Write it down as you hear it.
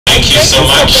take this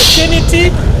opportunity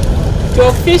to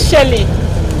officially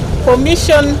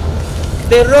commission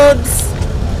the roads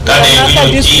in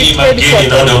the district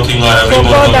headquarters for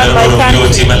God and my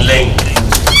country.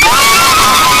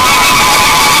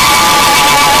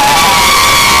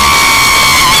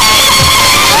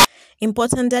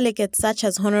 Important delegates such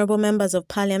as honorable members of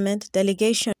parliament,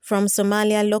 delegation from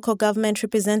Somalia, local government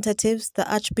representatives, the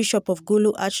Archbishop of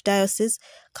Gulu Archdiocese,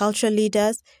 cultural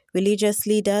leaders, religious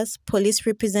leaders, police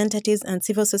representatives and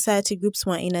civil society groups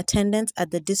were in attendance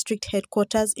at the district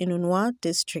headquarters in Nwoya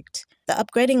district. The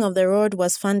upgrading of the road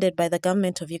was funded by the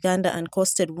government of Uganda and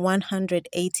costed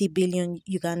 180 billion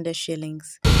Uganda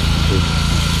shillings.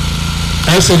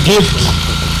 As a gift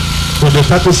for the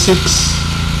 36th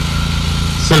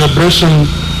celebration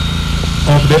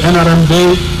of the NRM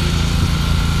Day,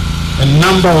 a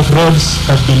number of roads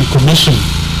have been commissioned.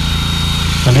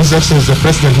 And His Excellency the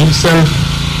President himself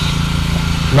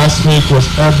last week was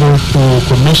able to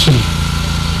commission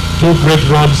 2 great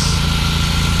roads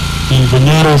in the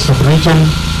Nwoya sub-region,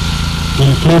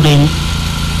 including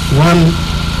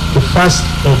the first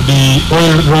of the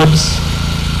oil roads,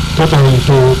 totaling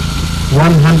to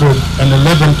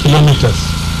 111 kilometers,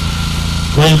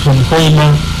 going from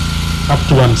Hoima up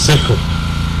to Anseko,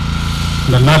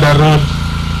 and another road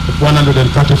of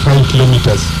 135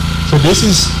 kilometers. So this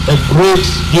is a great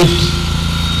gift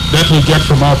that we get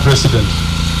from our President.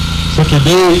 So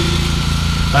today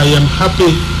I am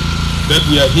happy that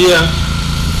we are here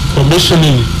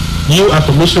commissioning, you are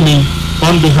commissioning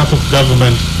on behalf of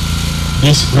government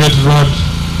this great road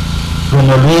from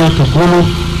Olwiyo to Gulu,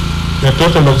 a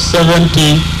total of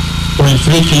 70.3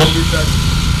 kilometers.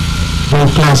 For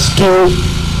class 2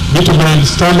 bitumen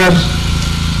standard,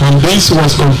 and this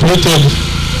was completed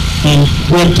in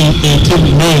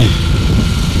 2018 May.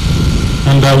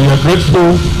 And we are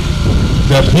grateful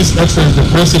that His Excellency the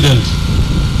President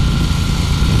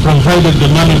provided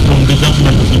the money from the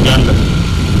government of Uganda.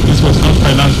 This was not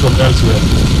financed from elsewhere.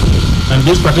 And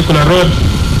this particular road,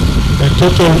 a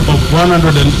total of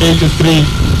 183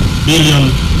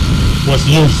 billion was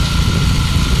used.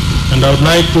 And I would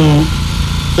like to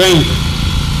thank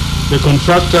the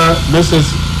contractor, Mrs.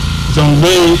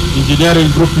 Zhongwei Engineering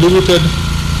Group Limited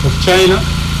of China,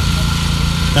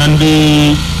 and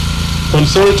the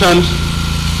consultant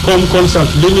ComConsult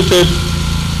Limited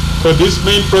for this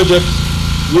main project,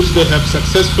 which they have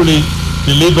successfully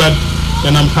delivered,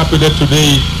 and I'm happy that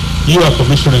today you are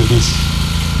commissioning this.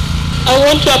 I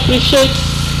want to appreciate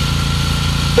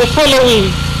the following.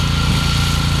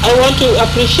 I want to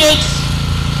appreciate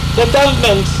the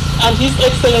government and His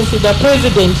Excellency the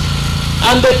President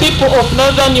and the people of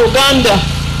northern Uganda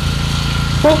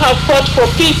who have fought for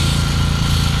peace,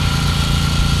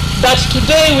 that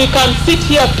today we can sit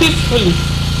here peacefully,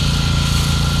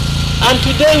 and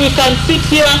today we can sit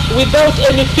here without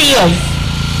any fears.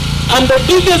 And the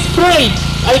biggest pride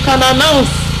I can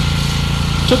announce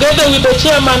together with the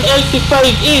chairman LC5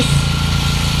 is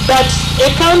that a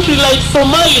country like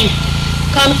Somalia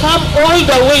can come all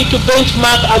the way to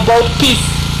benchmark about peace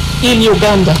in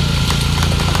Uganda.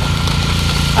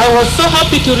 I was so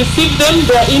happy to receive them.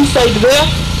 They are inside there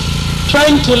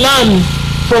trying to learn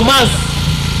from us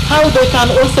how they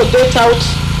can also get out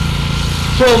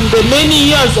from the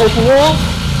many years of war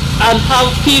and have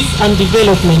peace and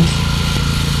development.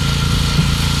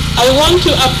 I want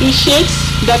to appreciate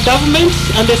the government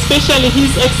and especially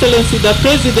His Excellency the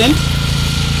President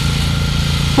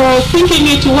for thinking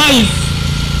it wise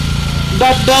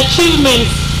that the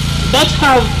achievements that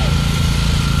have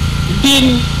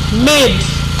been made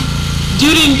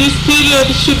during this period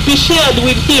should be shared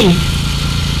with him.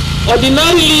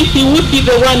 Ordinarily, he would be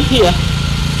the one here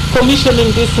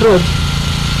commissioning this road.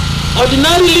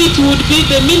 Ordinarily, it would be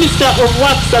the Minister of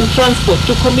Works and Transport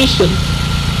to commission.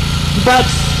 But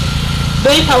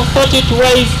they have thought it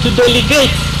wise to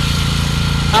delegate.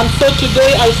 And so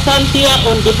today I stand here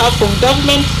on behalf of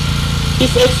government, His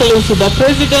Excellency the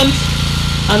President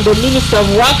and the Minister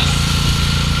of Works,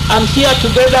 and here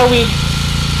together with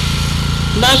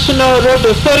National Road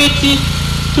Authority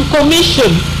to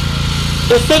commission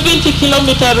a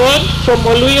 70-kilometer road from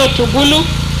Olwiyo to Gulu,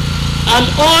 and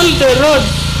all the roads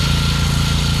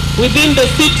within the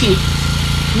city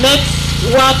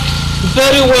network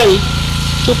very well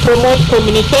to promote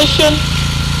communication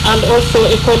and also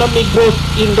economic growth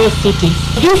in those cities.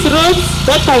 These roads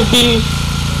that have been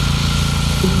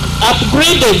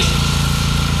upgraded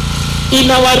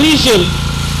in our region,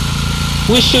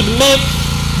 we should make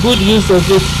good use of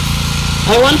it.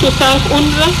 I want to thank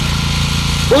UNRWA.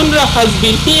 UNRWA has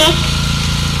been here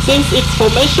since its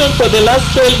formation for the last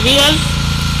 12 years,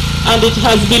 and it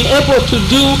has been able to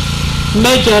do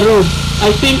major roads.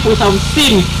 I think we have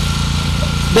seen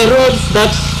the roads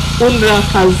that UNRWA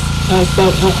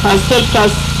has helped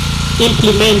us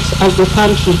implement as a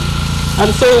country.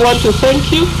 And so we want to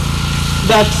thank you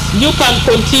that you can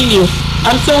continue.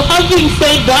 And so having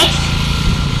said that,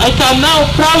 I can now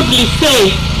proudly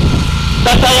say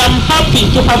that I am happy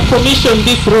to have commissioned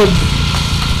these roads.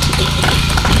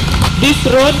 These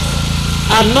roads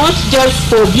are not just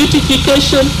for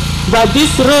beautification, but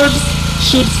these roads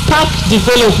should spark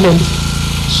development,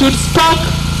 should spark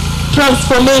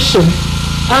transformation,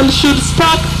 and should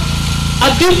spark a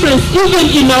difference even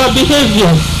in our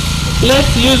behavior.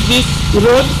 Let's use this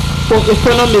road for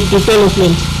economic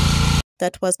development.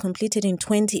 That was completed in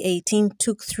 2018,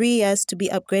 took 3 years to be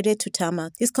upgraded to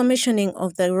tarmac. This commissioning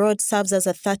of the road serves as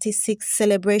a 36th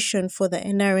celebration for the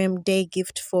NRM Day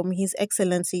gift from His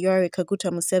Excellency Yoweri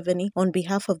Kaguta Museveni on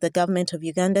behalf of the government of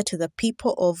Uganda to the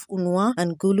people of Nwoya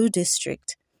and Gulu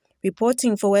district.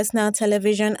 Reporting for West Nile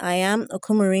Television, I am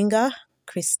Okumuringa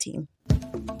Christine.